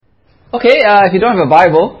Okay, if you don't have a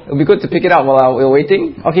Bible, it would be good to pick it up while we're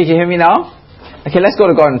waiting. Okay, can you hear me now? Okay, let's go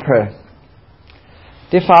to God in prayer.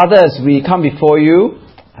 Dear Father, as we come before you,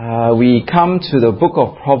 we come to the book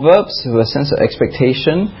of Proverbs with a sense of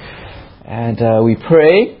expectation, and we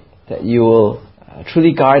pray that you will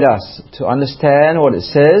truly guide us to understand what it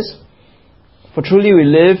says. For truly we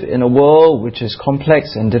live in a world which is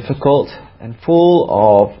complex and difficult and full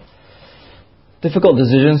of difficult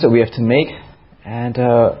decisions that we have to make. And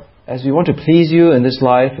as we want to please you in this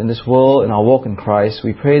life, in this world, in our walk in Christ,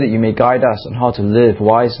 we pray that you may guide us on how to live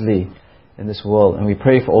wisely in this world. And we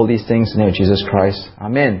pray for all these things in the name of Jesus Christ.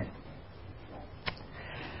 Amen.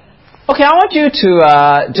 Okay, I want you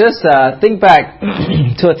to just think back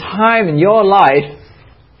to a time in your life,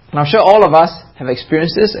 and I'm sure all of us have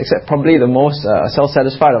experienced this, except probably the most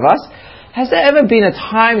self-satisfied of us. Has there ever been a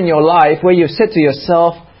time in your life where you've said to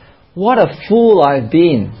yourself, "What a fool I've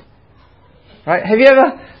been"? Right?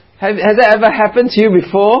 Has that ever happened to you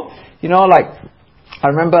before? You know, like, I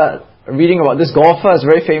remember reading about this golfer. It's a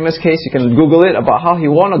very famous case. You can Google it, about how he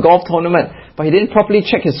won a golf tournament, but he didn't properly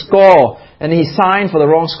check his score, and he signed for the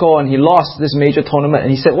wrong score, and he lost this major tournament.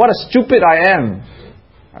 And he said, "What a stupid I am."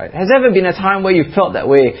 Right? Has there ever been a time where you felt that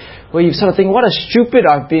way, where you sort of think, "What a stupid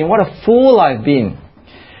I've been, what a fool I've been"?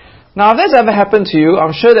 Now, if that's ever happened to you,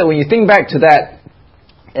 I'm sure that when you think back to that,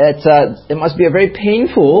 it must be a very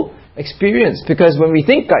painful experience, because when we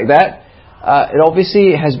think like that, it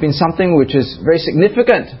obviously has been something which is very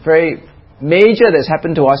significant, very major that's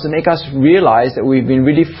happened to us to make us realize that we've been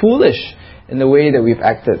really foolish in the way that we've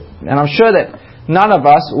acted. And I'm sure that none of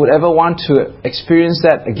us would ever want to experience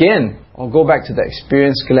that again, or go back to that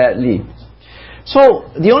experience gladly. So,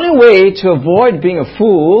 the only way to avoid being a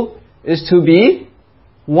fool is to be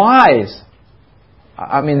wise.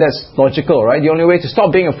 I mean, that's logical, right? The only way to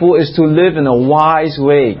stop being a fool is to live in a wise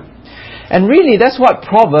way. And really, that's what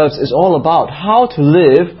Proverbs is all about, how to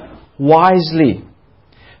live wisely.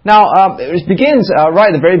 Now, it begins right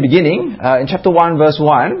at the very beginning, in chapter 1, verse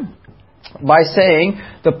 1, by saying,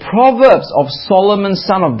 "The Proverbs of Solomon,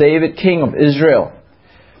 son of David, king of Israel."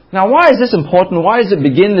 Now, why is this important? Why does it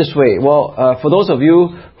begin this way? Well, for those of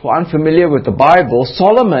you who are unfamiliar with the Bible,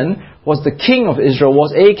 Solomon was the king of Israel,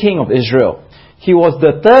 was a king of Israel. He was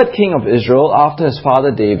the third king of Israel after his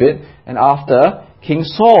father David and after King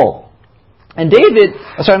Saul. And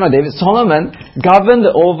Solomon governed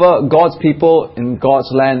over God's people in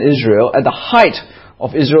God's land Israel at the height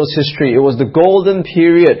of Israel's history. It was the golden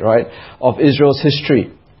period, right, of Israel's history.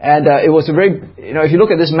 And it was a very, if you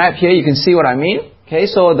look at this map here, you can see what I mean. Okay,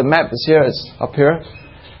 so the map is here, it's up here.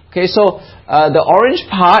 Okay, so the orange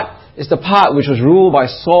part is the part which was ruled by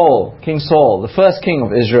Saul, King Saul, the first king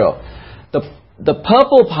of Israel. The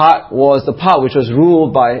purple part was the part which was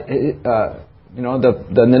ruled by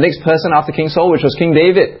the next person after King Saul, which was King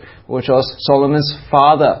David, which was Solomon's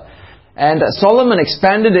father. And Solomon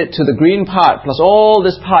expanded it to the green part, plus all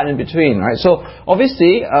this part in between, right? So,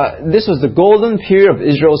 obviously, this was the golden period of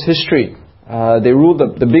Israel's history. They ruled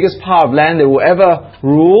the biggest part of land they will ever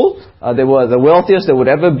rule. They were the wealthiest they would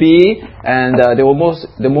ever be, and they were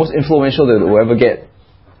the most influential they would ever get.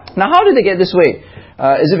 Now, how did they get this way?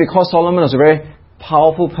 Is it because Solomon was a very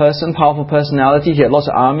powerful person, powerful personality? He had lots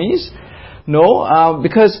of armies? No,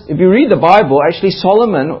 because if you read the Bible, actually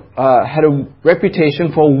Solomon had a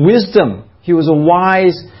reputation for wisdom. He was a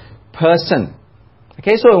wise person.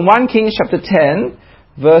 Okay, so in 1 Kings chapter 10,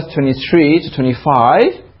 verse 23 to 25,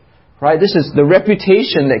 right, this is the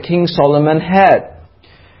reputation that King Solomon had.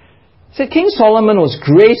 It said, "King Solomon was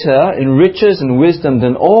greater in riches and wisdom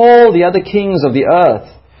than all the other kings of the earth.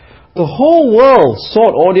 The whole world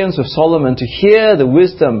sought audience with Solomon to hear the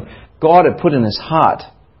wisdom God had put in his heart.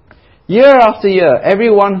 Year after year,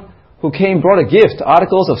 everyone who came brought a gift,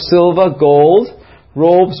 articles of silver, gold,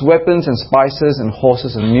 robes, weapons, and spices, and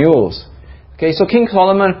horses and mules." Okay, so King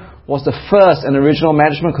Solomon was the first and original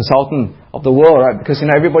management consultant of the world, right? Because,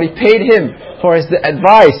 everybody paid him for his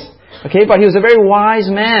advice. Okay, but he was a very wise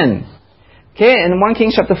man. Okay, in 1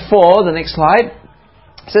 Kings chapter 4, the next slide,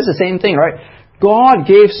 it says the same thing, right? God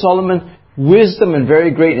gave Solomon wisdom and very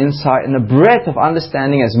great insight and a breadth of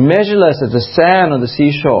understanding as measureless as the sand on the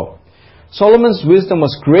seashore. Solomon's wisdom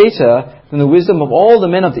was greater than the wisdom of all the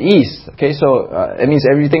men of the east. Okay, so it means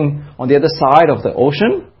everything on the other side of the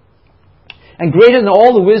ocean. And greater than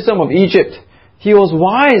all the wisdom of Egypt. He was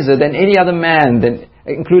wiser than any other man,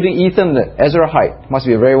 including Ethan the Ezrahite. Must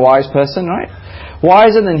be a very wise person, right?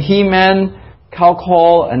 Wiser than Heman,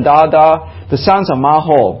 Calcol, and Dada, the sons of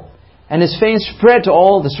Mahol. And his fame spread to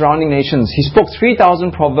all the surrounding nations. He spoke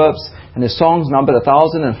 3,000 proverbs, and his songs numbered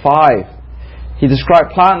 1,005. He described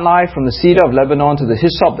plant life from the cedar of Lebanon to the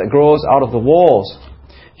hyssop that grows out of the walls.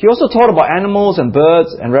 He also taught about animals and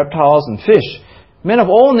birds and reptiles and fish. Men of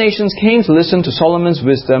all nations came to listen to Solomon's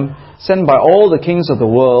wisdom, sent by all the kings of the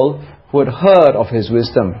world who had heard of his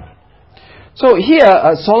wisdom. So here,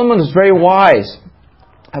 Solomon was very wise.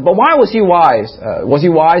 But why was he wise? Was he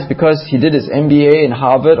wise because he did his MBA in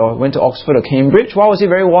Harvard or went to Oxford or Cambridge? Why was he a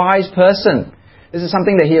very wise person? This is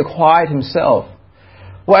something that he acquired himself.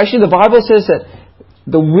 Well, actually, the Bible says that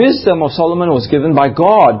the wisdom of Solomon was given by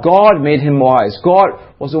God. God made him wise. God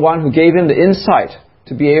was the one who gave him the insight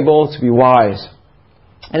to be able to be wise.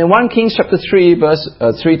 And in 1 Kings chapter 3, verse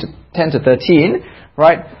 10 to 13,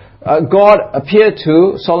 right, God appeared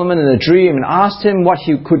to Solomon in a dream and asked him what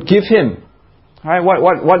he could give him. Right,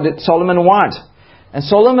 what did Solomon want? And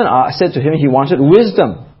Solomon said to him he wanted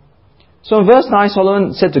wisdom. So in verse 9,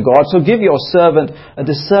 Solomon said to God, "So give your servant a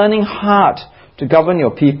discerning heart to govern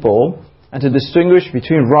your people and to distinguish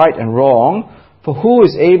between right and wrong, for who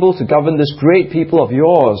is able to govern this great people of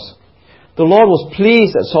yours?" The Lord was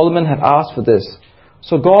pleased that Solomon had asked for this.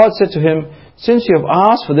 So God said to him, "Since you have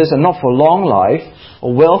asked for this and not for long life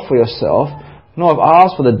or wealth for yourself, nor have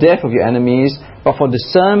asked for the death of your enemies, but for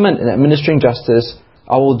discernment in administering justice,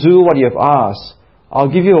 I will do what you have asked. I'll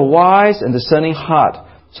give you a wise and discerning heart,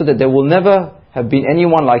 so that there will never have been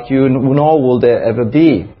anyone like you, nor will there ever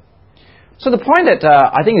be." So the point that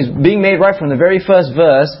I think is being made right from the very first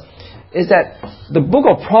verse is that the book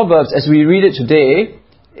of Proverbs, as we read it today,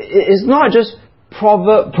 is not just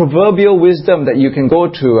proverbial wisdom that you can go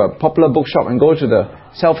to a popular bookshop and go to the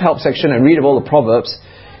self-help section and read of all the Proverbs.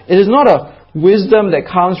 It is not a wisdom that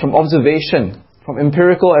comes from observation, from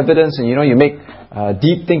empirical evidence, and you make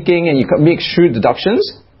deep thinking and you make shrewd deductions.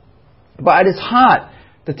 But at its heart,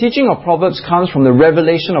 the teaching of Proverbs comes from the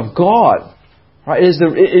revelation of God. Right?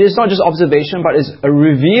 It is not just observation, but it's a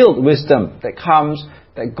revealed wisdom that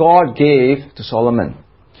God gave to Solomon.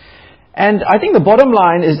 And I think the bottom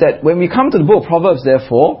line is that when we come to the book of Proverbs,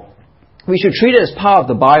 therefore, we should treat it as part of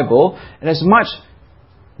the Bible and as much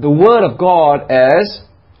the Word of God as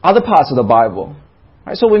other parts of the Bible.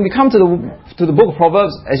 Right? So when we come to the book of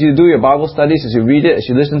Proverbs, as you do your Bible studies, as you read it, as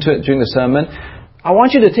you listen to it during the sermon, I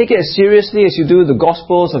want you to take it as seriously as you do the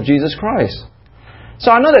Gospels of Jesus Christ.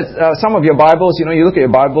 So I know that some of your Bibles, you look at your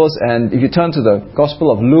Bibles, and if you turn to the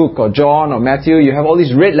Gospel of Luke or John or Matthew, you have all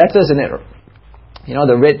these red letters in it.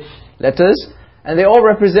 The red letters, and they all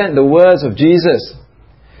represent the words of Jesus.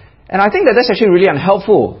 And I think that that's actually really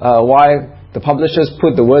unhelpful, why the publishers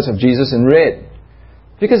put the words of Jesus in red.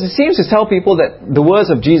 Because it seems to tell people that the words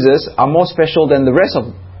of Jesus are more special than the rest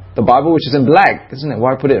of the Bible, which is in black. Isn't it?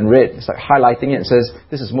 Why put it in red? It's like highlighting it and says,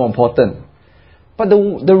 this is more important. But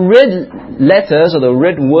the red letters or the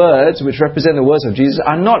red words, which represent the words of Jesus,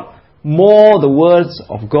 are not more the words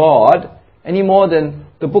of God any more than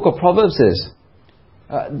the book of Proverbs is.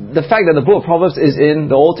 The fact that the book of Proverbs is in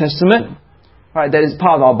the Old Testament, right, that is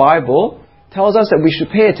part of our Bible, tells us that we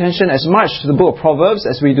should pay attention as much to the book of Proverbs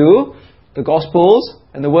as we do the Gospels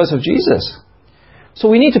and the words of Jesus. So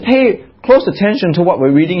we need to pay close attention to what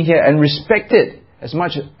we're reading here and respect it as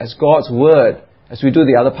much as God's Word as we do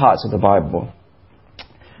the other parts of the Bible.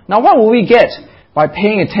 Now, what will we get by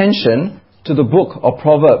paying attention to the book of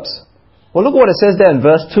Proverbs? Well, look what it says there in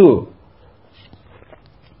verse 2.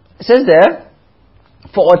 It says there,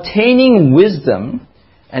 "For attaining wisdom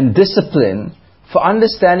and discipline, for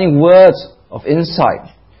understanding words of insight,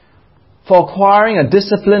 for acquiring a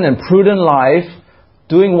disciplined and prudent life,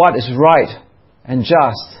 doing what is right and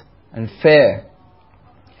just and fair."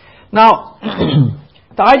 Now,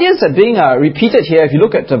 the ideas that are being repeated here, if you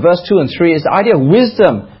look at verse 2 and 3, is the idea of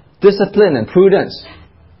wisdom, discipline, and prudence.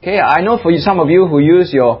 Okay, I know for some of you who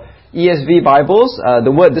use your ESV Bibles,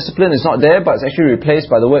 the word discipline is not there, but it's actually replaced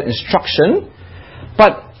by the word instruction.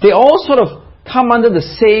 But they all sort of come under the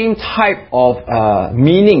same type of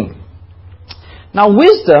meaning. Now,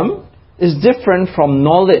 wisdom is different from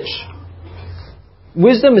knowledge.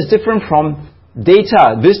 Wisdom is different from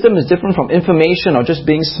data. Wisdom is different from information or just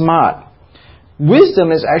being smart.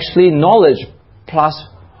 Wisdom is actually knowledge plus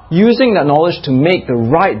using that knowledge to make the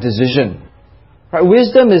right decision. Right?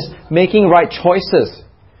 Wisdom is making right choices.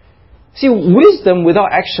 See, wisdom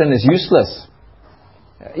without action is useless.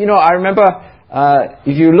 I remember,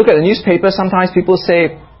 if you look at the newspaper, sometimes people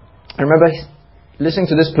say, I remember listening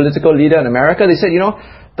to this political leader in America, they said,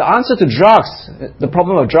 the answer to drugs, the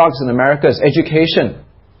problem of drugs in America is education.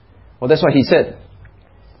 Well, that's what he said.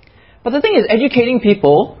 But the thing is, educating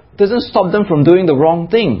people doesn't stop them from doing the wrong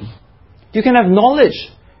thing. You can have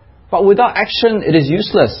knowledge, but without action, it is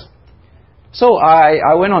useless. So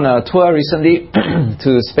I went on a tour recently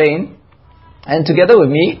to Spain, and together with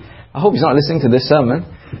me, I hope he's not listening to this sermon,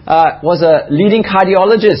 was a leading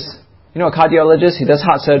cardiologist. a cardiologist. He does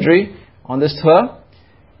heart surgery on this tour.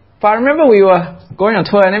 But I remember we were going on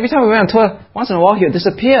tour, and every time we went on tour, once in a while he would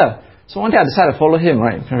disappear. So one day I decided to follow him,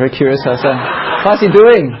 right? I'm a very curious person. What's he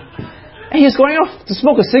doing? And he's going off to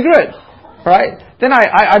smoke a cigarette, right? Then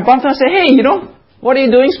I bumped him and said, hey, what are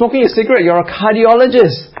you doing smoking a cigarette? You're a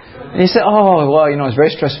cardiologist. And he said, oh, well, it's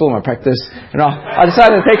very stressful in my practice. I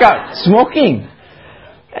decided to take up smoking.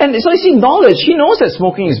 And so you see, knowledge, he knows that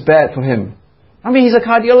smoking is bad for him. I mean, he's a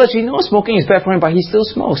cardiologist, he knows smoking is bad for him, but he still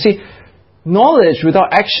smokes. See, knowledge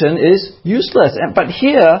without action is useless. But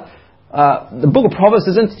here, the book of Proverbs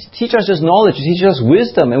doesn't teach us just knowledge, it teaches us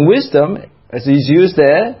wisdom. And wisdom, as is used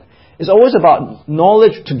there, is always about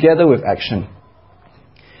knowledge together with action.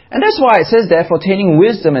 And that's why it says there, for attaining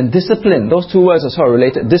wisdom and discipline. Those two words are sort of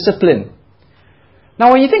related. Discipline.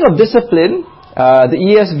 Now, when you think of discipline, the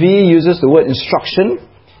ESV uses the word instruction.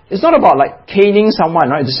 It's not about like caning someone,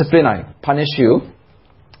 right? Discipline, I punish you.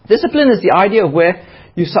 Discipline is the idea of where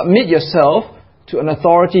you submit yourself to an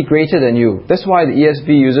authority greater than you. That's why the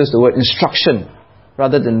ESV uses the word instruction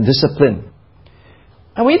rather than discipline.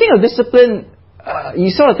 And when you think of discipline,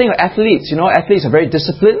 you sort of think of athletes. Athletes are very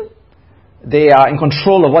disciplined. They are in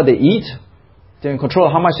control of what they eat. They're in control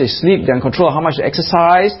of how much they sleep. They're in control of how much they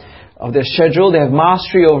exercise, of their schedule. They have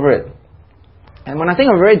mastery over it. And when I think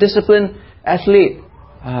of a very disciplined athlete,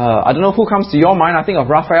 I don't know who comes to your mind. I think of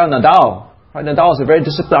Rafael Nadal. Right? Nadal is a very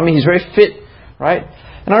disciplined, he's very fit, right?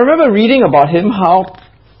 And I remember reading about him how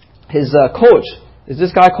his coach is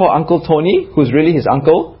this guy called Uncle Tony, who's really his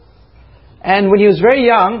uncle. And when he was very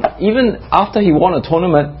young, even after he won a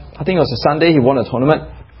tournament, I think it was a Sunday he won a tournament,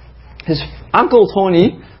 his Uncle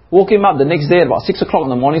Tony woke him up the next day at about 6 o'clock in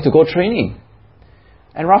the morning to go training.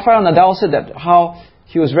 And Rafael Nadal said that how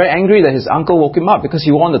he was very angry that his uncle woke him up because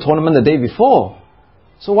he won the tournament the day before.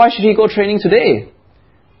 So why should he go training today?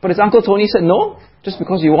 But his Uncle Tony said, no, just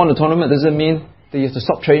because you won the tournament doesn't mean that you have to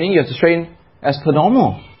stop training. You have to train as per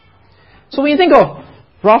normal. So when you think of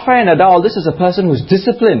Rafael Nadal, this is a person who's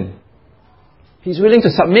disciplined. He's willing to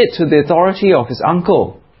submit to the authority of his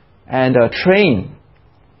uncle and train.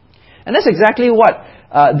 And that's exactly what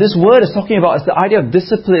this word is talking about. It's the idea of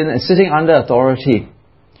discipline and sitting under authority.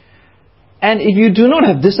 And if you do not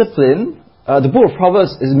have discipline, the book of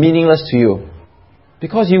Proverbs is meaningless to you.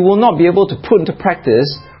 Because you will not be able to put into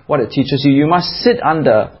practice what it teaches you. You must sit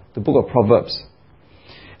under the book of Proverbs.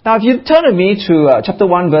 Now, if you turn with me to chapter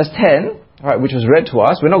 1, verse 10, right, which was read to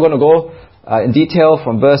us, we're not going to go in detail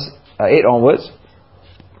from verse 8 onwards.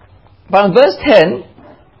 But in verse 10,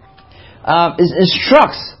 it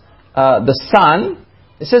instructs the son.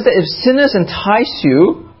 It says that if sinners entice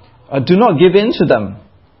you, do not give in to them.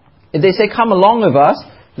 If they say, come along with us,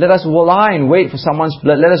 let us lie and wait for someone's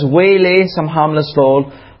blood. Let us waylay some harmless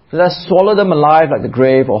soul. Let us swallow them alive like the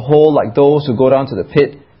grave, or whole like those who go down to the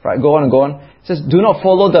pit. Right, go on and go on. It says, do not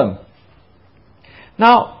follow them.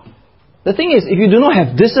 Now, the thing is, if you do not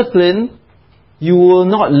have discipline, you will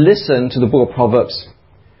not listen to the book of Proverbs.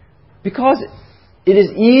 Because it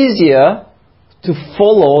is easier to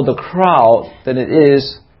follow the crowd than it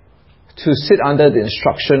is to sit under the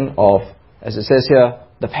instruction of, as it says here,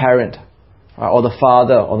 the parent, or the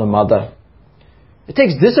father, or the mother. It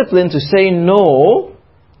takes discipline to say no,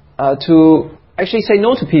 to actually say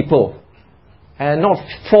no to people, and not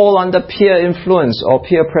fall under peer influence or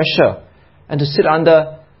peer pressure, and to sit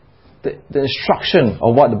under the instruction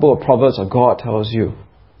of what the book of Proverbs or God tells you.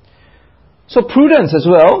 So prudence as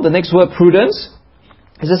well, the next word, prudence,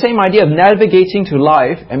 is the same idea of navigating through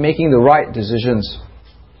life and making the right decisions.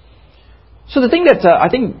 So the thing that I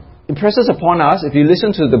think impresses upon us, if you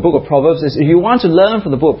listen to the book of Proverbs, is if you want to learn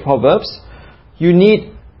from the book of Proverbs, you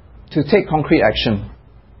need to take concrete action.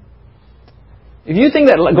 If you think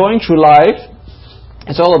that going through life,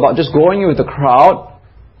 it's all about just going with the crowd,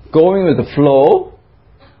 going with the flow,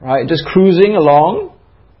 right, just cruising along,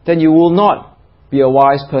 then you will not be a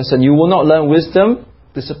wise person. You will not learn wisdom,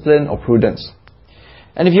 discipline, or prudence.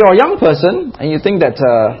 And if you're a young person, and you think that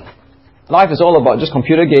life is all about just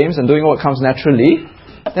computer games and doing what comes naturally,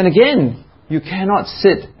 then again, you cannot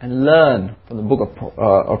sit and learn from the book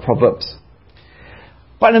of Proverbs.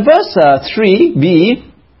 But in verse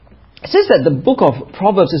 3b, it says that the book of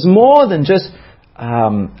Proverbs is more than just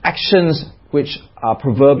actions which are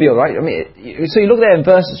proverbial, right? I mean, so you look there in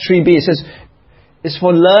verse 3b, it says, it's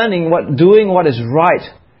for learning doing what is right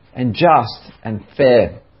and just and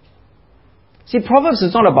fair. See, Proverbs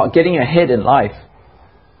is not about getting ahead in life.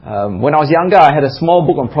 When I was younger, I had a small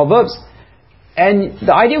book on Proverbs. And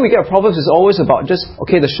the idea we get of Proverbs is always about just,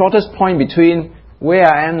 the shortest point between where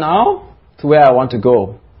I am now to where I want to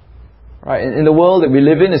go. Right? In the world that we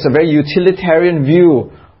live in, it's a very utilitarian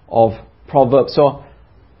view of Proverbs. So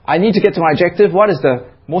I need to get to my objective. What is the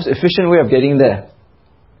most efficient way of getting there?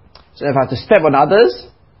 So if I have to step on others,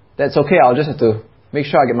 that's okay. I'll just have to make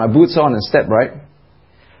sure I get my boots on and step, right?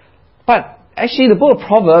 But actually, the book of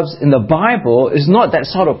Proverbs in the Bible is not that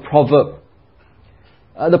sort of proverb.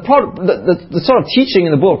 The sort of teaching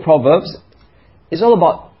in the book of Proverbs is all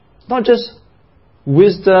about not just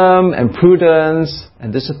wisdom and prudence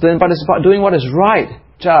and discipline, but it's about doing what is right,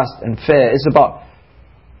 just and fair. It's about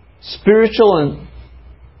spiritual and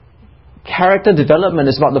character development.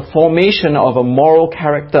 It's about the formation of a moral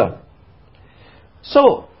character.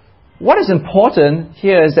 So, what is important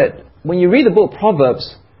here is that when you read the book of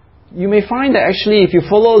Proverbs, you may find that actually if you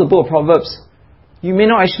follow the book of Proverbs, you may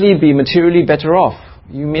not actually be materially better off.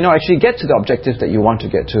 You may not actually get to the objective that you want to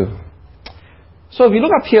get to. So if you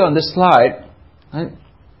look up here on this slide, right?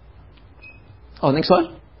 Oh, next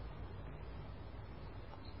one.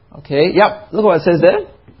 Okay, yep, look what it says there.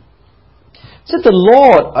 It says, the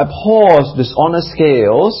Lord abhors dishonest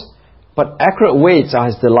scales, but accurate weights are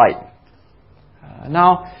His delight.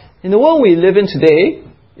 Now, in the world we live in today,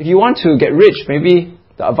 if you want to get rich, maybe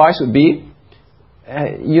the advice would be,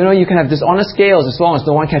 you can have dishonest scales as long as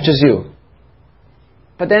no one catches you.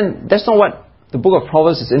 But then, that's not what the book of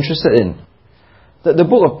Proverbs is interested in. The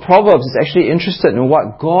book of Proverbs is actually interested in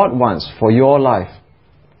what God wants for your life.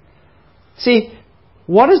 See,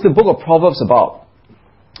 what is the book of Proverbs about?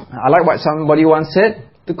 I like what somebody once said.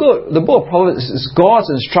 The book of Proverbs is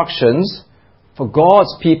God's instructions for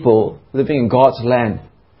God's people living in God's land.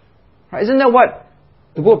 Right? Isn't that what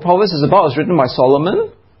the book of Proverbs is about? It was written by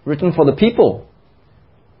Solomon, written for the people.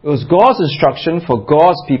 It was God's instruction for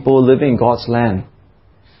God's people living in God's land.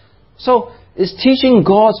 So, it's teaching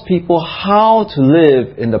God's people how to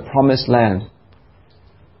live in the promised land.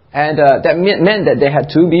 And that meant that they had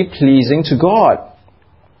to be pleasing to God.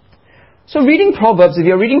 So reading Proverbs, if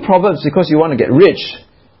you're reading Proverbs because you want to get rich,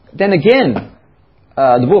 then again,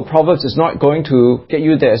 the book of Proverbs is not going to get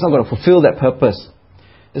you there. It's not going to fulfill that purpose.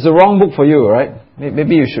 It's the wrong book for you, right?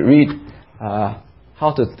 Maybe you should read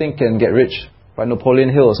How to Think and Get Rich by Napoleon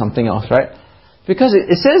Hill or something else, right? Because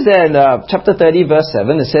it says there in chapter 30, verse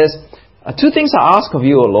 7, it says, 2 things I ask of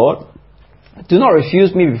you, O Lord. Do not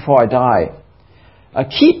refuse me before I die.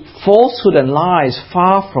 Keep falsehood and lies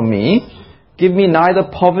far from me. Give me neither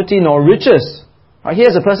poverty nor riches.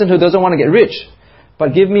 Here's a person who doesn't want to get rich,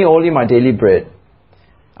 but give me only my daily bread.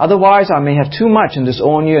 Otherwise, I may have too much and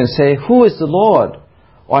disown you and say, who is the Lord?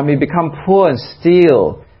 Or I may become poor and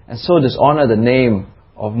steal, and so dishonor the name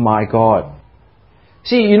of my God.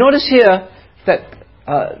 See, you notice here that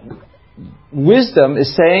wisdom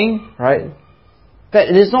is saying, right, that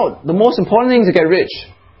it is not the most important thing to get rich.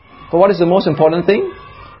 But what is the most important thing?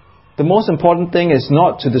 The most important thing is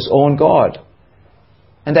not to disown God.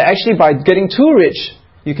 And that actually by getting too rich,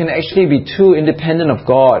 you can actually be too independent of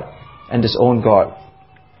God and disown God.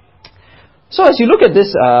 So as you look at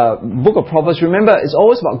this book of Proverbs, remember it's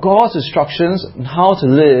always about God's instructions on how to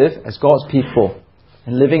live as God's people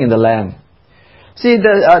and living in the land. See,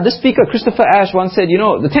 the speaker, Christopher Ash, once said,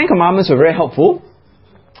 the 10 Commandments are very helpful,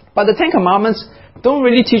 but the 10 Commandments don't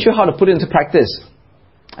really teach you how to put it into practice.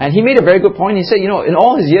 And he made a very good point. He said, in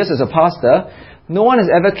all his years as a pastor, no one has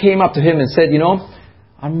ever came up to him and said,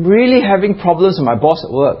 I'm really having problems with my boss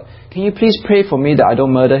at work. Can you please pray for me that I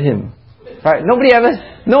don't murder him? Right? Nobody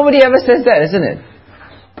ever says that, isn't it?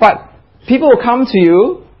 But people will come to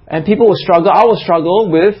you and people will struggle. I will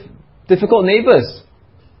struggle with difficult neighbors.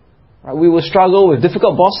 Right? We will struggle with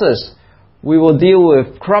difficult bosses. We will deal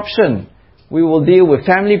with corruption. We will deal with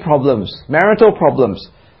family problems, marital problems,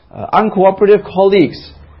 uncooperative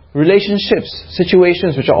colleagues, relationships,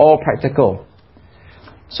 situations which are all practical.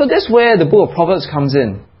 So that's where the book of Proverbs comes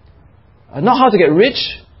in. Not how to get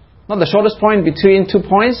rich, not the shortest point between 2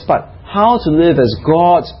 points, but how to live as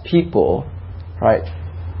God's people, right?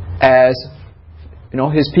 As,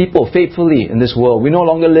 His people faithfully in this world. We no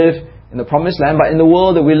longer live in the promised land, but in the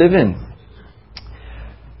world that we live in.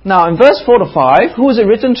 Now, in verse 4 to 5, who is it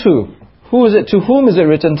written to? Who is it to? Whom is it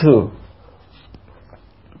written to?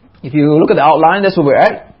 If you look at the outline, that's where we're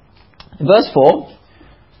at. In verse 4,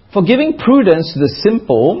 for giving prudence to the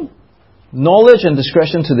simple, knowledge and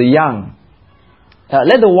discretion to the young.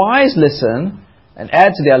 Let the wise listen and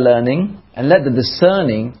add to their learning, and let the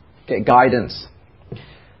discerning get guidance.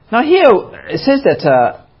 Now here, it says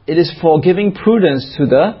that it is for giving prudence to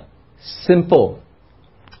the simple.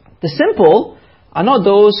 The simple are not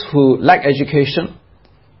those who lack education,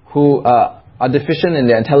 who are deficient in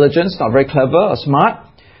their intelligence, not very clever or smart.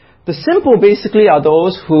 The simple basically are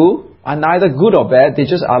those who are neither good or bad. They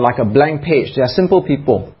just are like a blank page. They are simple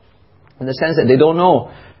people in the sense that they don't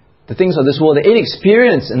know the things of this world. They're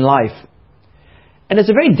inexperienced in life. And it's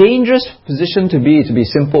a very dangerous position to be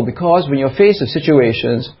simple, because when you're faced with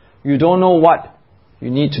situations, you don't know what you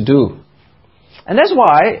need to do. And that's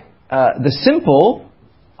why the simple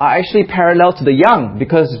are actually parallel to the young,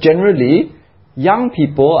 because generally, young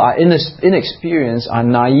people are inexperienced, are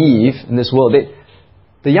naive in this world.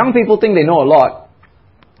 The young people think they know a lot,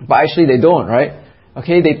 but actually they don't, right?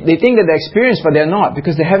 Okay, they think that they're experienced, but they're not,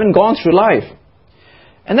 because they haven't gone through life.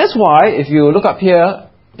 And that's why, if you look up here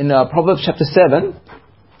in Proverbs chapter 7,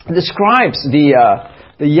 it describes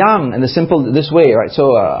the young and the simple this way, right?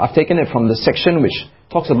 So I've taken it from the section which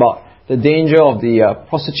talks about the danger of the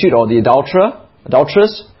prostitute or the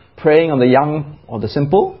adulteress preying on the young or the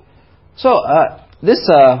simple. So this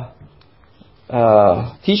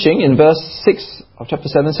teaching in verse 6 of chapter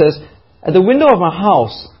 7 says, "At the window of my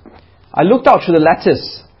house, I looked out through the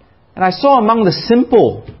lattice, and I saw among the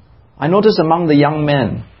simple, I noticed among the young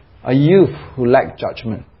men, a youth who lacked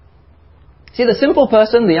judgment." See, the simple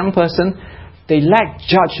person, the young person, they lack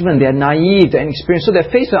judgment, they're naive, they're inexperienced. So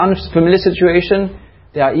they're faced with an unfamiliar situation,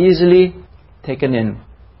 they are easily taken in.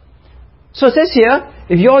 So it says here,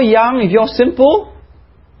 if you're young, if you're simple,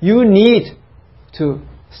 you need to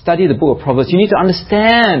study the book of Proverbs. You need to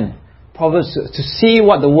understand Proverbs to see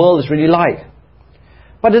what the world is really like.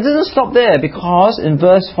 But it doesn't stop there, because in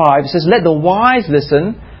verse 5 it says, "Let the wise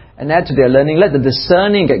listen and add to their learning. Let the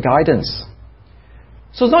discerning get guidance."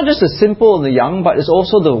 So it's not just the simple and the young, but it's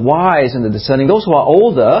also the wise and the discerning. Those who are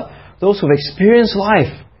older, those who have experienced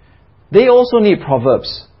life, they also need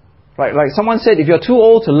Proverbs. Right? Like someone said, if you're too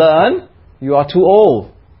old to learn, you are too old.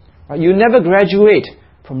 Right? You never graduate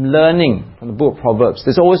from learning from the book of Proverbs.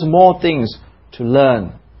 There's always more things to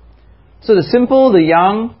learn. So the simple, the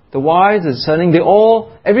young, the wise, the discerning,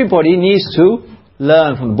 everybody needs to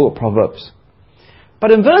learn from the book of Proverbs.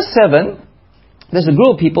 But in verse 7, there's a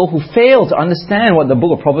group of people who fail to understand what the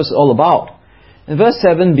book of Proverbs is all about. In verse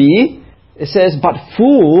 7b, it says, "But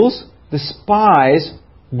fools despise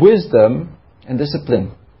wisdom and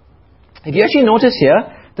discipline." If you actually notice here,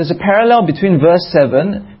 there's a parallel between verse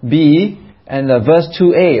 7b and verse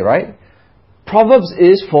 2a, right? Proverbs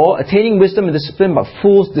is for attaining wisdom and discipline, but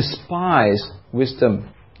fools despise wisdom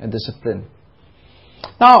and discipline.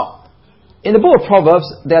 Now, in the book of Proverbs,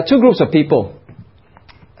 there are two groups of people.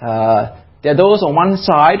 There are those on one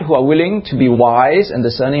side who are willing to be wise and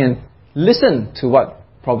discerning and listen to what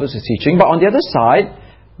Proverbs is teaching. But on the other side,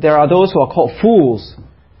 there are those who are called fools.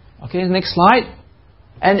 Okay, next slide.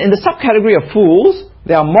 And in the subcategory of fools,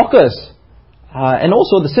 there are mockers. And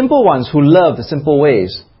also the simple ones who love the simple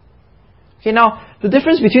ways. Okay, now, the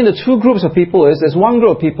difference between the two groups of people is there's one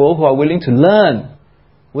group of people who are willing to learn,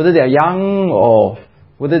 whether they are young or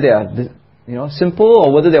whether they are simple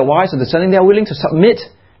or whether they are wise or discerning. They are willing to submit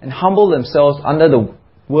and humble themselves under the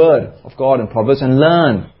word of God in Proverbs and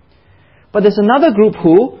learn. But there's another group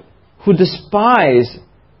who despise,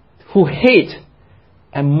 who hate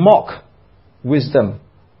and mock wisdom.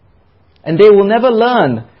 And they will never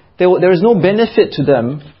learn. There is no benefit to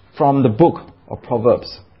them from the book of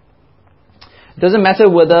Proverbs. It doesn't matter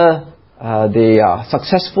whether they are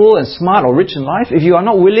successful and smart or rich in life. If you are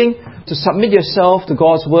not willing to submit yourself to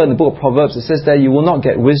God's word in the book of Proverbs, it says that you will not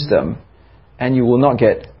get wisdom and you will not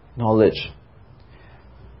get knowledge.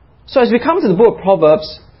 So as we come to the book of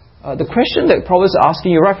Proverbs, the question that Proverbs is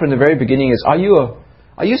asking you right from the very beginning is, are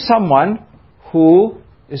you someone who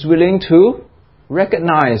is willing to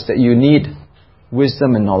recognize that you need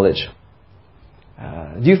wisdom and knowledge?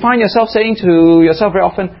 Do you find yourself saying to yourself very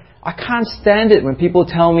often, "I can't stand it when people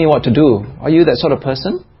tell me what to do"? Are you that sort of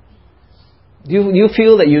person? Do you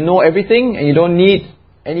feel that you know everything and you don't need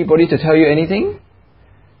anybody to tell you anything?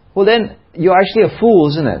 Well then, you're actually a fool,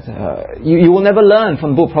 isn't it? You will never learn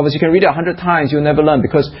from the book of Proverbs. You can read it 100 times, you'll never learn,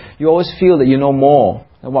 because you always feel that you know more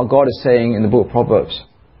than what God is saying in the book of Proverbs.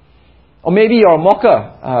 Or maybe you're a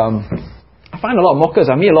mocker. I find a lot of mockers.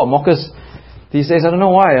 I meet a lot of mockers these days. I don't know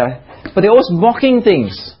why. But they're always mocking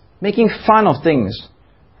things, making fun of things.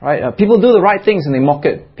 Right? People do the right things and they mock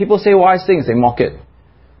it. People say wise things, they mock it.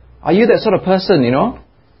 Are you that sort of person,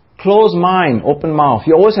 Closed mind, open mouth.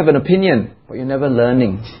 You always have an opinion, but you're never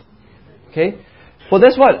learning. Okay? Well,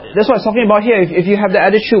 that's what it's talking about here. If you have the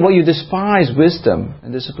attitude where you despise wisdom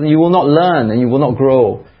and discipline, you will not learn and you will not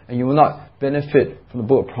grow and you will not benefit from the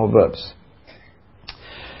book of Proverbs.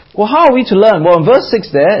 Well, how are we to learn? Well, in verse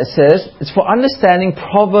 6 there, it says, "It's for understanding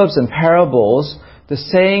proverbs and parables, the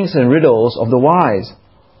sayings and riddles of the wise."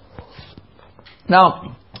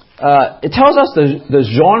 Now, it tells us the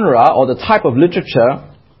genre or the type of literature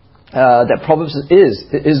that Proverbs is.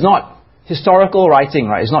 It is not historical writing,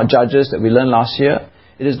 right? It's not Judges that we learned last year.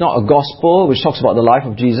 It is not a gospel which talks about the life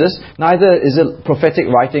of Jesus. Neither is it prophetic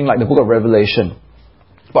writing like the book of Revelation.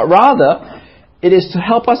 but rather it is to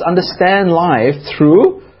help us understand life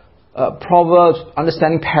through proverbs,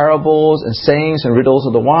 understanding parables and sayings and riddles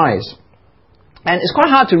of the wise. And it's quite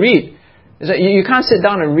hard to read. It's like you can't sit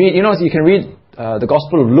down and read. You know, you can read the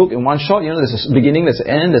Gospel of Luke in one shot. You know, there's a beginning, there's an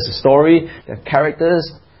end, there's a story, there are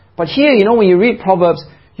characters. But here, you know, when you read Proverbs,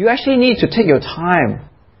 you actually need to take your time.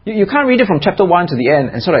 You can't read it from chapter 1 to the end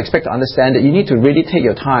and sort of expect to understand it. You need to really take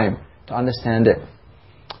your time to understand it.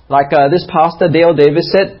 Like this pastor, Dale Davis,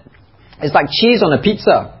 said, it's like cheese on a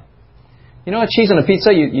pizza. You know, cheese on a pizza,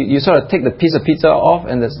 you sort of take the piece of pizza off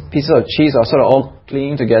and the pieces of cheese are sort of all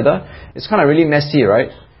clinging together. It's kind of really messy, right?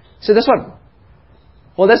 So that's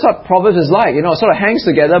what Proverbs is like. You know, it sort of hangs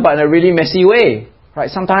together but in a really messy way. Right?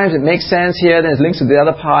 Sometimes it makes sense here, then it links to the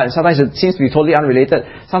other part, and sometimes it seems to be totally unrelated.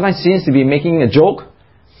 Sometimes it seems to be making a joke.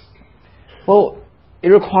 Well, it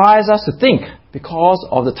requires us to think because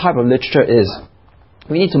of the type of literature it is.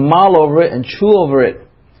 We need to mull over it and chew over it.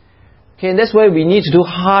 Okay, and that's where we need to do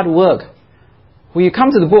hard work. When you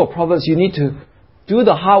come to the book of Proverbs, you need to do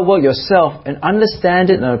the hard work yourself and understand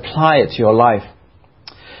it and apply it to your life.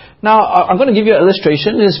 Now, I'm going to give you an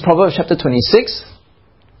illustration. This is Proverbs chapter 26.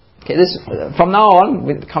 Okay, this from now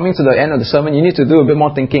on, coming to the end of the sermon, you need to do a bit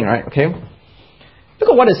more thinking, right? Okay. Look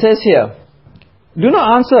at what it says here. Do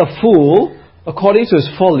not answer a fool according to his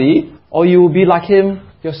folly, or you will be like him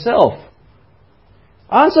yourself.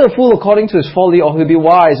 Answer a fool according to his folly, or he'll be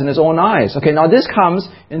wise in his own eyes. Okay, now this comes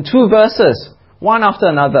in 2 verses, one after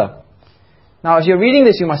another. Now, as you're reading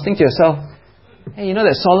this, you must think to yourself, hey, you know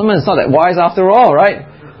that Solomon is not that wise after all, right?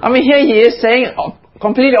 I mean, here he is saying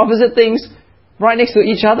completely opposite things right next to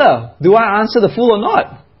each other. Do I answer the fool or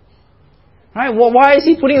not? Right? Well, why is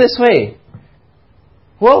he putting it this way?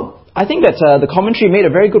 Well, I think that the commentary made a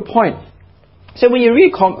very good point. So when you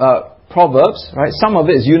read Proverbs, right, some of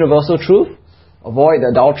it is universal truth. Avoid the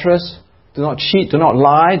adulteress. Do not cheat. Do not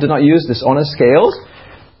lie. Do not use dishonest scales.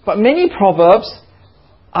 But many Proverbs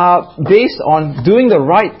are based on doing the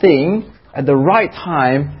right thing at the right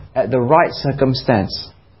time, at the right circumstance.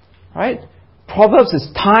 Right? Proverbs is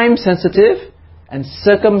time sensitive and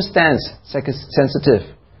circumstance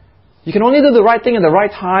sensitive. You can only do the right thing at the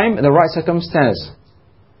right time and the right circumstance.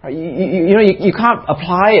 Right? You can't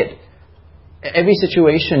apply it in every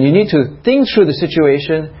situation. You need to think through the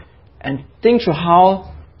situation and think through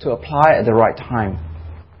how to apply it at the right time.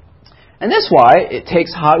 And that's why it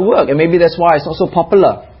takes hard work. And maybe that's why it's not so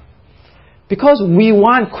popular. Because we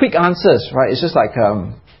want quick answers, right? It's just like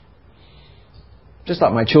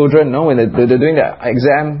my children, you know, when they're doing their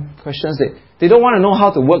exam questions, they don't want to know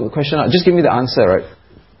how to work the question out. Just give me the answer, right?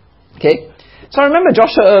 Okay? So I remember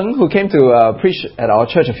Joshua Ng, who came to preach at our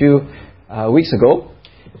church a few weeks ago.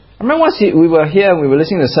 I remember once we were here and we were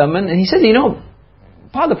listening to the sermon, and he said, you know,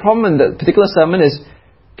 part of the problem in that particular sermon is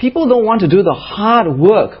people don't want to do the hard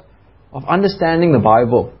work of understanding the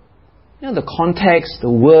Bible. You know, the context,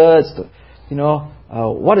 the words,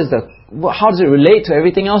 how does it relate to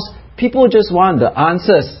everything else? People just want the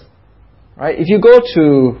answers. Right? If you go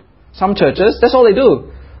to some churches, that's all they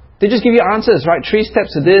do. They just give you answers, right? 3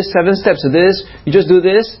 steps to this, 7 steps to this. You just do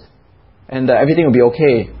this, and everything will be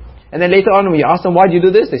okay. And then later on, when you ask them, why do you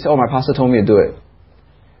do this? They say, oh, my pastor told me to do it.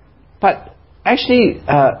 But actually,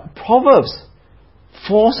 Proverbs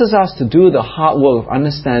forces us to do the hard work of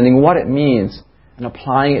understanding what it means and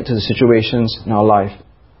applying it to the situations in our life.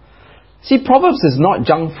 See, Proverbs is not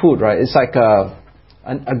junk food, right? It's like a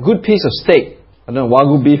good piece of steak. I don't know,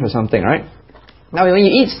 Wagyu beef or something, right? Now, when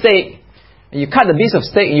you eat steak, and you cut the piece of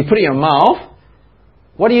steak and you put it in your mouth,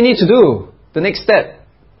 what do you need to do? The next step.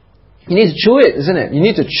 You need to chew it, isn't it? You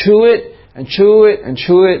need to chew it and chew it and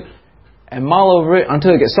chew it and mull over it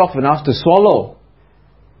until it gets soft enough to swallow.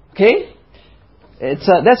 Okay?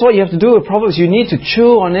 That's what you have to do with Proverbs. You need to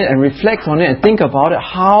chew on it and reflect on it and think about it.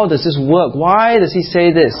 How does this work? Why does he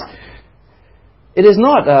say this? It is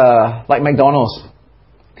not like McDonald's.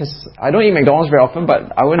 Because I don't eat McDonald's very often,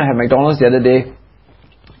 but I went and had McDonald's the other day.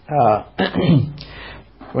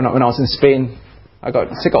 When I was in Spain, I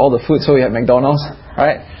got sick of all the food, so we had McDonald's.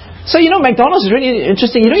 Right? So, you know, McDonald's is really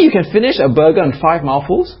interesting. You know, you can finish a burger in 5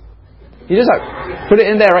 mouthfuls. You just like put it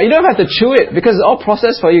in there, right? You don't have to chew it because it's all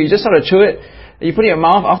processed for you. You just sort of chew it. You put it in your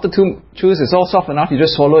mouth. After 2 chews, it's all soft enough. You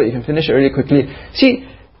just swallow it. You can finish it really quickly. See,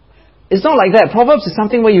 it's not like that. Proverbs is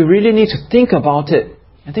something where you really need to think about it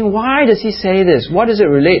and think, why does he say this? What does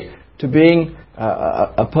it relate to being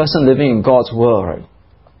a person living in God's world, right?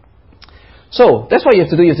 So, that's what you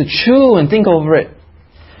have to do. You have to chew and think over it.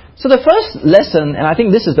 So the first lesson, and I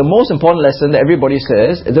think this is the most important lesson that everybody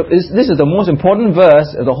says, this is the most important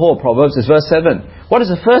verse of the whole Proverbs, is verse 7. What is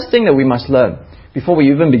the first thing that we must learn before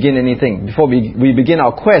we even begin anything, before we begin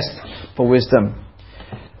our quest for wisdom?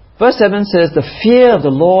 Verse 7 says, the fear of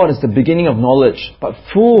the Lord is the beginning of knowledge, but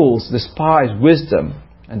fools despise wisdom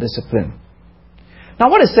and discipline.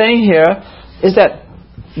 Now what it's saying here is that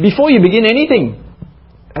before you begin anything,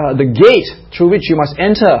 the gate through which you must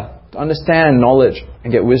enter to understand knowledge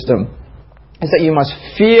and get wisdom is that you must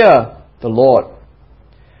fear the Lord.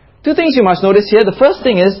 Two things you must notice here. The first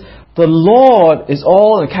thing is, the Lord is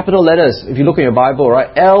all in capital letters. If you look in your Bible,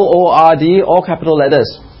 right? L-O-R-D, all capital letters.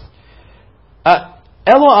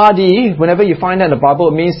 L-O-R-D, whenever you find that in the Bible,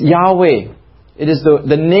 it means Yahweh. It is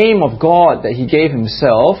the name of God that He gave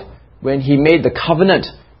Himself when He made the covenant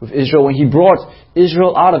with Israel, when He brought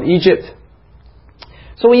Israel out of Egypt.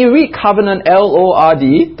 So when you read covenant,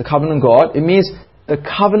 L-O-R-D, the covenant God, it means the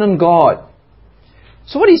covenant God.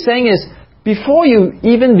 So what He's saying is, before you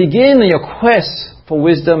even begin your quest for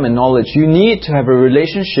wisdom and knowledge, you need to have a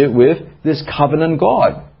relationship with this covenant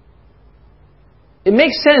God. It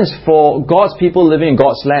makes sense for God's people living in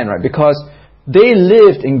God's land, right? Because they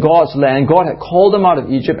lived in God's land. God had called them out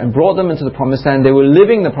of Egypt and brought them into the promised land. They were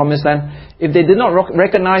living in the promised land. If they did not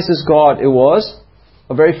recognize this God, it was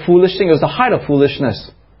a very foolish thing. It was the height of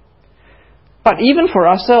foolishness. But even for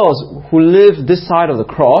ourselves who live this side of the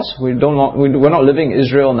cross, we're not living in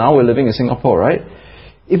Israel now, we're living in Singapore, right?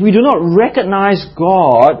 If we do not recognize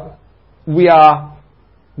God, we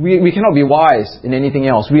cannot be wise in anything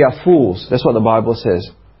else. We are fools. That's what the Bible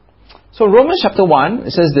says. So Romans chapter 1,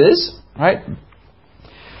 it says this, right?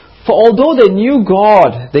 For although they knew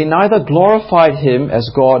God, they neither glorified Him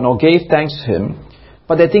as God nor gave thanks to Him,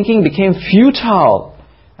 but their thinking became futile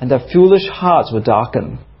and their foolish hearts were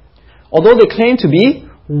darkened. Although they claimed to be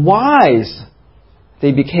wise,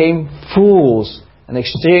 they became fools and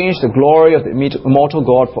exchanged the glory of the immortal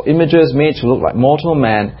God for images made to look like mortal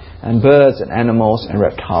man and birds and animals and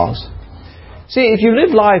reptiles. See, if you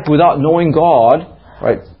live life without knowing God,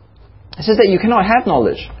 right, it says that you cannot have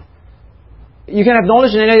knowledge. You can have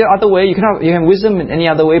knowledge in any other way, you can have wisdom in any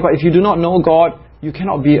other way, but if you do not know God, you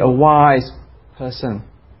cannot be a wise person.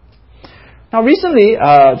 Now recently,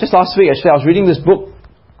 just last week actually, I was reading this book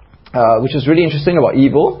which is really interesting about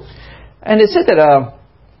evil. And it said that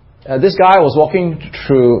this guy was walking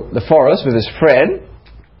through the forest with his friend,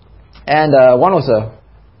 and one was a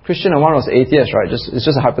Christian and one was an atheist, right? It's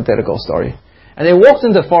just a hypothetical story. And they walked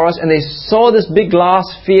into the forest and they saw this big glass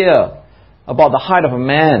sphere about the height of a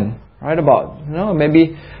man, right? About,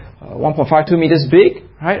 maybe 1.52 meters big,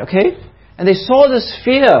 right? Okay? And they saw this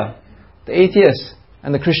sphere, the atheist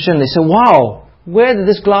and the Christian. They said, wow, where did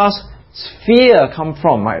this glass sphere come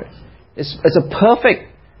from, right? It's a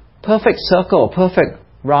perfect circle, perfect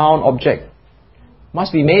round object.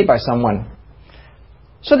 Must be made by someone.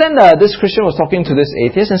 So then this Christian was talking to this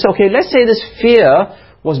atheist and said, okay, let's say this sphere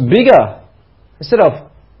was bigger. Instead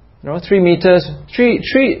of 3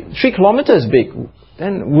 kilometers big,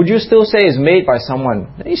 then would you still say it's made by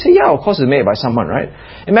someone? Then you say, yeah, of course it's made by someone, right?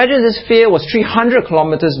 Imagine this sphere was 300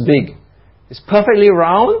 kilometers big. It's perfectly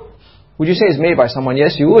round. Would you say it's made by someone?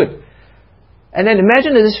 Yes, you would. And then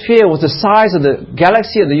imagine that this sphere was the size of the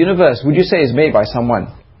galaxy of the universe. Would you say it's made by someone?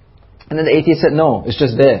 And then the atheist said, no, it's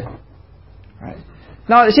just there. Right?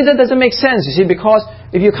 Now, you see, that doesn't make sense, you see, because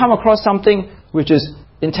if you come across something which is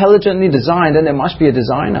intelligently designed, then there must be a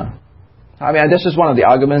designer. I mean, that's just one of the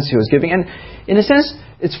arguments he was giving. And in a sense,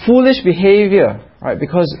 it's foolish behavior, right?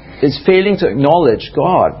 Because it's failing to acknowledge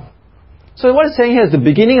God. So what it's saying here is the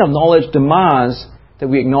beginning of knowledge demands that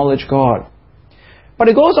we acknowledge God. But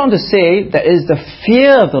it goes on to say that it is the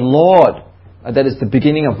fear of the Lord that is the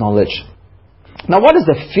beginning of knowledge. Now, what is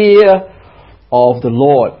the fear of the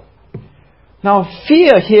Lord? Now,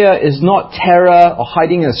 fear here is not terror or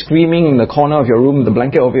hiding and screaming in the corner of your room with the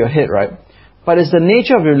blanket over your head, right? But it's the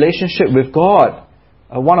nature of your relationship with God,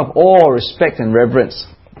 one of awe, respect, and reverence.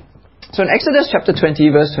 So in Exodus chapter 20,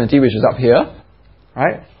 verse 20, which is up here,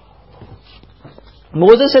 right?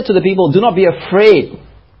 Moses said to the people, do not be afraid.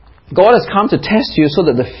 God has come to test you so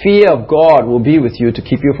that the fear of God will be with you to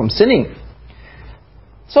keep you from sinning.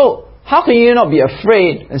 So, how can you not be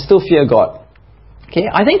afraid and still fear God? Okay,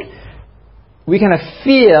 I think we can have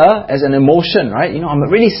fear as an emotion, right? I'm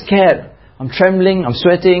really scared. I'm trembling. I'm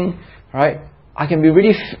sweating, right? I can be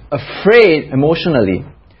really afraid emotionally.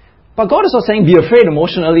 But God is not saying be afraid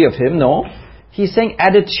emotionally of Him. No. He's saying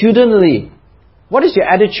attitudinally. What is your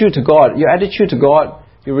attitude to God? Your attitude to God,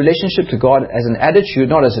 your relationship to God as an attitude,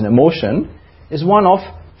 not as an emotion, is one of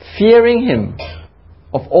fearing Him,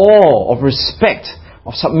 of awe, of respect,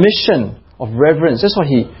 of submission, of reverence.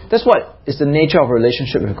 That's what is the nature of a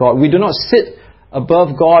relationship with God. We do not sit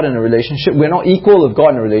above God in a relationship. We're not equal with God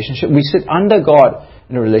in a relationship. We sit under God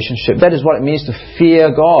in a relationship. That is what it means to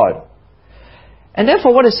fear God. And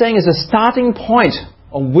therefore what it's saying is the starting point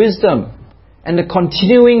of wisdom. And the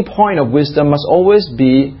continuing point of wisdom must always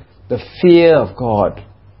be the fear of God.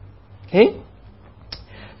 Okay?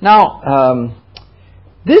 Now,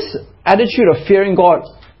 this attitude of fearing God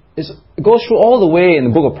goes through all the way in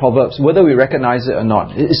the book of Proverbs, whether we recognize it or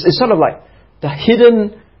not. It's sort of like the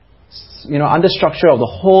hidden, understructure of the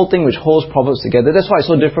whole thing which holds Proverbs together. That's why it's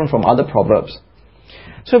so different from other Proverbs.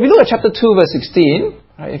 So if you look at chapter 2, verse 16,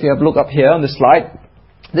 right, if you have a look up here on the slide,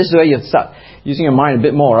 this is where you start using your mind a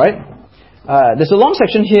bit more, right? There's a long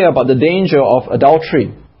section here about the danger of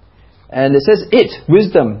adultery. And it says,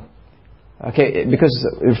 wisdom. Okay, because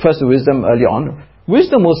it refers to wisdom early on.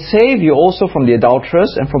 Wisdom will save you also from the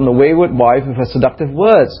adulteress and from the wayward wife with her seductive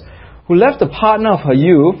words, who left the partner of her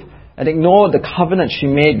youth and ignored the covenant she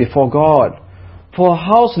made before God. For her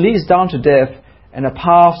house leads down to death, and her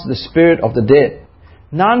paths to the spirit of the dead.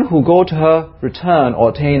 None who go to her return or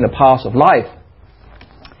attain the paths of life.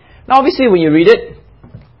 Now obviously when you read it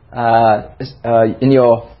in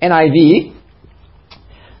your NIV,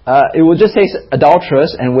 it will just say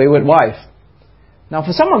adulteress and wayward wife. Now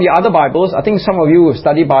for some of your other Bibles, I think some of you with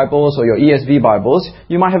study Bibles or your ESV Bibles,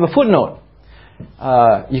 you might have a footnote.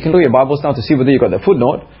 You can look at your Bibles now to see whether you got the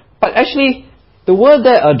footnote. But actually, the word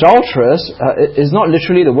there, adulteress, is not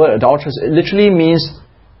literally the word adulteress. It literally means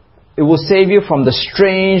it will save you from the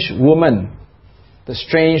strange woman. The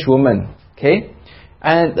strange woman. Okay?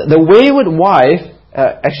 And the wayward wife,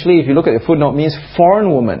 actually, if you look at the footnote, means foreign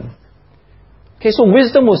woman. Okay, so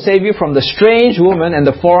wisdom will save you from the strange woman and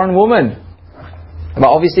the foreign woman. But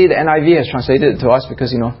obviously the NIV has translated it to us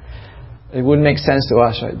because, it wouldn't make sense to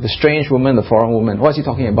us, right? The strange woman, the foreign woman. What is he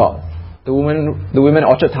talking about? The women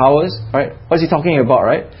Orchard Towers, right? What is he talking about,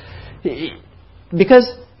 right? Because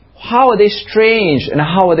how are they strange and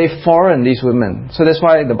how are they foreign, these women? So that's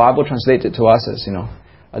why the Bible translates it to us as,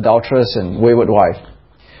 adulteress and wayward wife.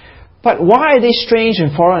 But why are they strange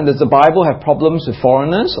and foreign? Does the Bible have problems with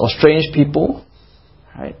foreigners or strange people?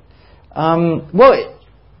 Right? Well,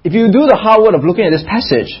 if you do the hard work of looking at this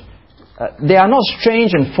passage, they are not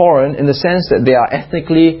strange and foreign in the sense that they are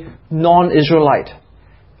ethnically non-Israelite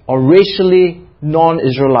or racially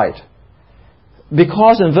non-Israelite.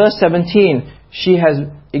 Because in verse 17, she has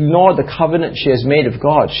ignored the covenant she has made with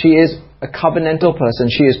God. She is a covenantal person.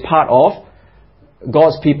 She is part of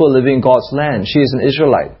God's people living in God's land. She is an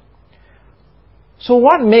Israelite. So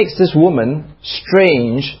what makes this woman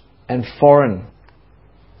strange and foreign?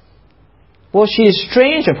 Well, she is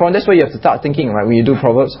strange and foreign. That's why you have to start thinking, right, when you do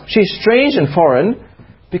Proverbs. She is strange and foreign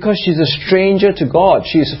because she's a stranger to God.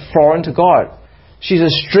 She is foreign to God. She's a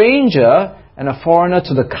stranger and a foreigner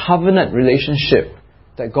to the covenant relationship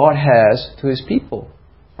that God has to His people.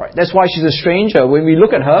 Right? That's why she's a stranger. When we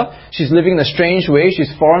look at her, she's living in a strange way.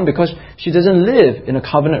 She's foreign because she doesn't live in a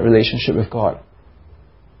covenant relationship with God.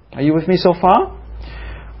 Are you with me so far?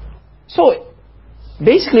 So,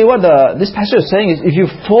 basically what this passage is saying is, if you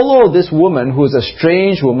follow this woman who is a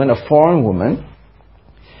strange woman, a foreign woman,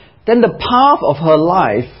 then the path of her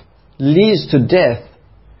life leads to death.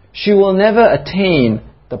 She will never attain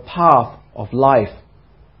the path of life.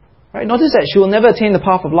 Right? Notice that she will never attain the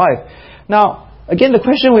path of life. Now, again, the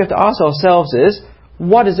question we have to ask ourselves is,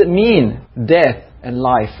 what does it mean, death and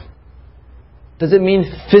life? Does it mean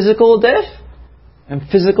physical death and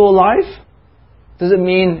physical life? Does it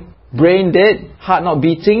mean brain dead, heart not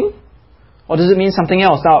beating? Or does it mean something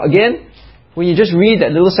else? Now again, when you just read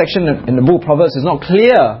that little section in the book of Proverbs, it's not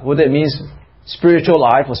clear whether it means spiritual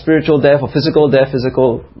life or spiritual death or physical death,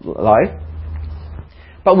 physical life.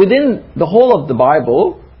 But within the whole of the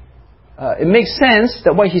Bible, it makes sense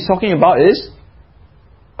that what he's talking about is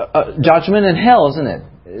judgment and hell, isn't it?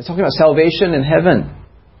 It's talking about salvation in heaven.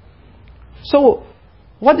 So,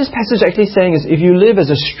 what this passage actually saying is, if you live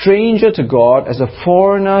as a stranger to God, as a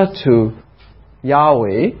foreigner to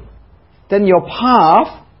Yahweh, then your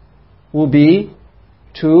path will be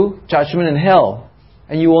to judgment and hell,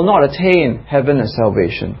 and you will not attain heaven and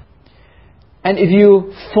salvation. And if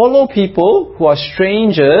you follow people who are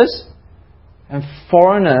strangers and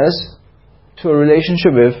foreigners to a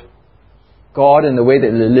relationship with God in the way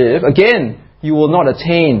that they live, again, you will not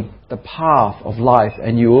attain the path of life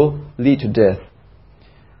and you will lead to death.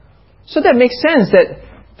 So that makes sense that,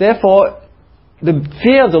 therefore, the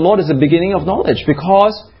fear of the Lord is the beginning of knowledge.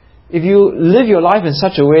 Because if you live your life in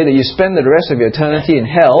such a way that you spend the rest of your eternity in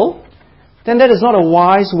hell, then that is not a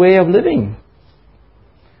wise way of living.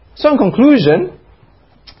 So in conclusion,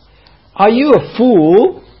 are you a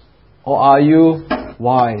fool or are you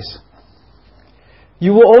wise?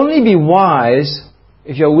 You will only be wise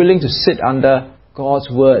if you're willing to sit under God's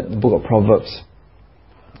Word, the book of Proverbs.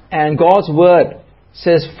 And God's Word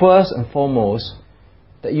says first and foremost,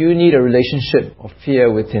 that you need a relationship of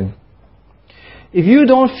fear with Him. If you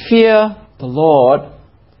don't fear the Lord,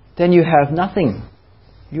 then you have nothing.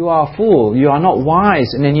 You are a fool. You are not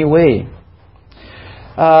wise in any way.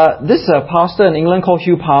 This pastor in England called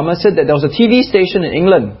Hugh Palmer said that there was a TV station in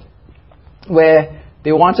England where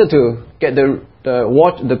they wanted to get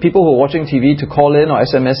the people who were watching TV to call in or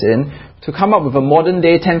SMS in to come up with a modern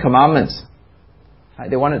day 10 Commandments.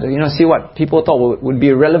 They wanted to see what people thought would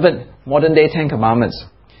be relevant modern day 10 Commandments.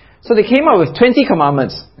 So they came up with 20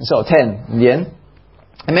 commandments instead of 10 in the end.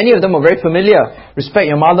 And many of them were very familiar. Respect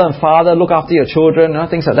your mother and father, look after your children,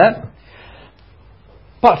 things like that.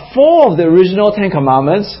 But 4 of the original 10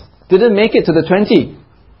 commandments didn't make it to the 20.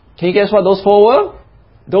 Can you guess what those 4 were?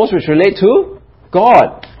 Those which relate to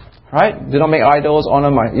God. Right? Do not make idols,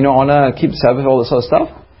 honor, keep the Sabbath, all this sort of stuff.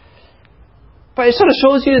 But it sort of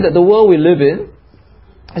shows you that the world we live in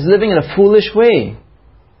is living in a foolish way.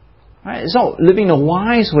 Right? It's not living in a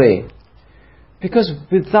wise way. Because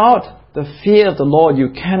without the fear of the Lord, you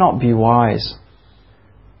cannot be wise.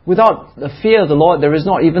 Without the fear of the Lord, there is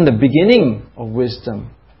not even the beginning of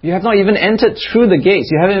wisdom. You have not even entered through the gates.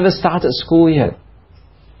 You haven't even started school yet.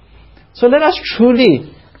 So let us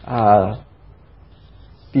truly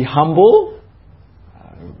be humble,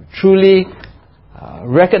 truly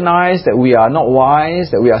recognize that we are not wise,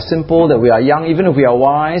 that we are simple, that we are young. Even if we are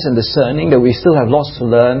wise and discerning, that we still have lots to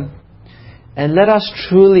learn. And let us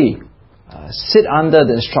truly sit under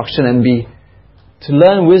the instruction and to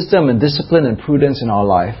learn wisdom and discipline and prudence in our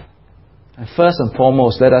life. And first and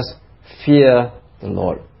foremost, let us fear the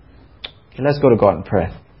Lord. Okay, let's go to God in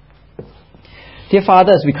prayer. Dear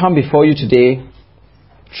Father, as we come before you today,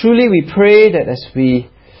 truly we pray that as we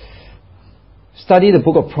study the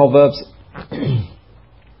book of Proverbs,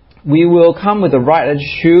 we will come with the right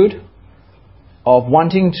attitude of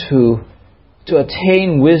wanting to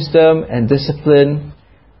attain wisdom and discipline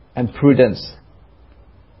and prudence.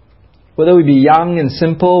 Whether we be young and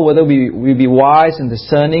simple, whether we be wise and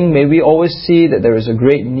discerning, may we always see that there is a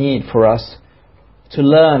great need for us to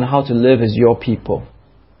learn how to live as your people.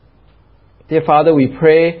 Dear Father, we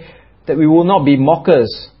pray that we will not be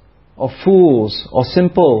mockers or fools or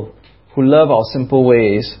simple who love our simple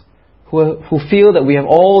ways, who feel that we have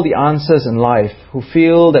all the answers in life, who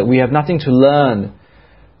feel that we have nothing to learn,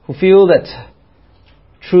 who feel that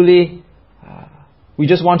truly we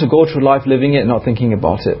just want to go through life living it and not thinking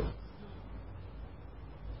about it.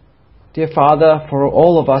 Dear Father, for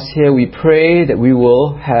all of us here, we pray that we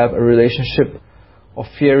will have a relationship of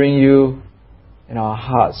fearing you in our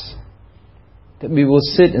hearts. That we will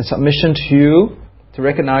sit in submission to you, to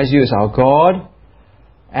recognize you as our God,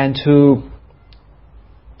 and to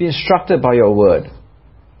be instructed by your word.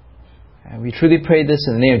 And we truly pray this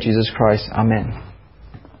in the name of Jesus Christ. Amen.